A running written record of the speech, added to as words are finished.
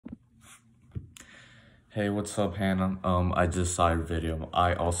Hey, what's up, Hannah? I just saw your video.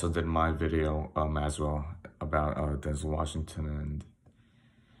 I also did my video as well about Denzel Washington and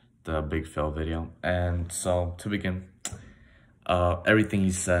the Big Phil video. And so to begin, everything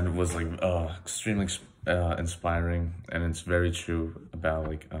he said was like extremely inspiring, and it's very true about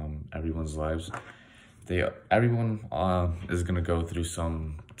like everyone's lives. Everyone is gonna go through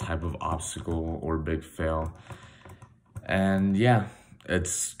some type of obstacle or big fail, and yeah,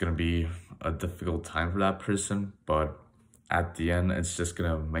 it's gonna be a difficult time for that person, but at the end, it's just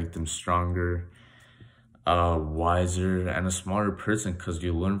gonna make them stronger, wiser, and a smarter person because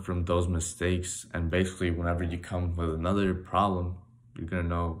you learn from those mistakes. And basically, whenever you come with another problem, you're gonna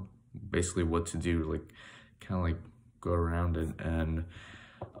know basically what to do, like kind of like go around it. And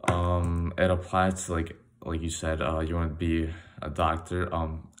it applies to like you said, you want to be a doctor.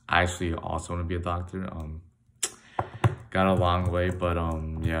 I actually also want to be a doctor. Got a long way, but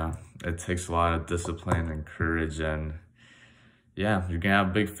yeah, it takes a lot of discipline and courage, and yeah, you're gonna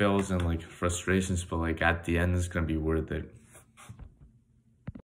have big fails and like frustrations, but like at the end it's gonna be worth it.